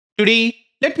Today,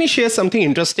 let me share something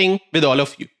interesting with all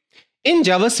of you. In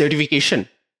Java certification,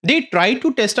 they try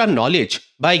to test our knowledge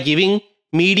by giving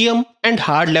medium and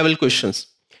hard level questions.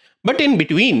 But in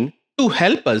between, to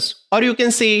help us, or you can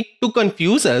say to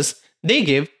confuse us, they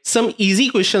give some easy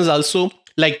questions also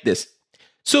like this.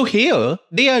 So here,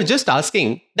 they are just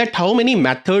asking that how many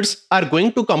methods are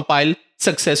going to compile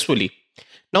successfully.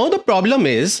 Now the problem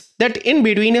is that in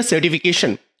between a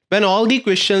certification, when all the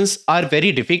questions are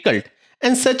very difficult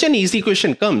and such an easy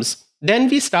question comes, then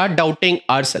we start doubting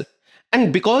ourselves.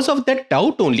 And because of that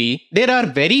doubt only, there are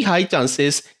very high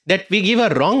chances that we give a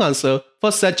wrong answer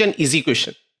for such an easy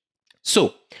question.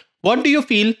 So, what do you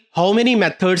feel how many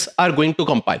methods are going to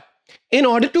compile? In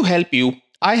order to help you,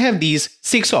 I have these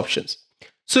 6 options.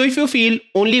 So if you feel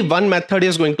only one method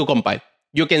is going to compile,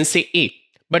 you can say A.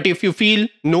 But if you feel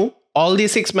no, all the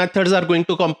 6 methods are going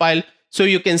to compile, so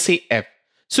you can say F.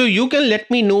 So you can let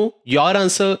me know your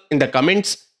answer in the comments.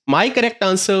 My correct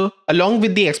answer along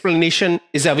with the explanation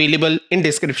is available in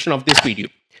description of this video.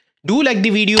 Do like the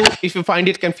video if you find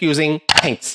it confusing. Thanks.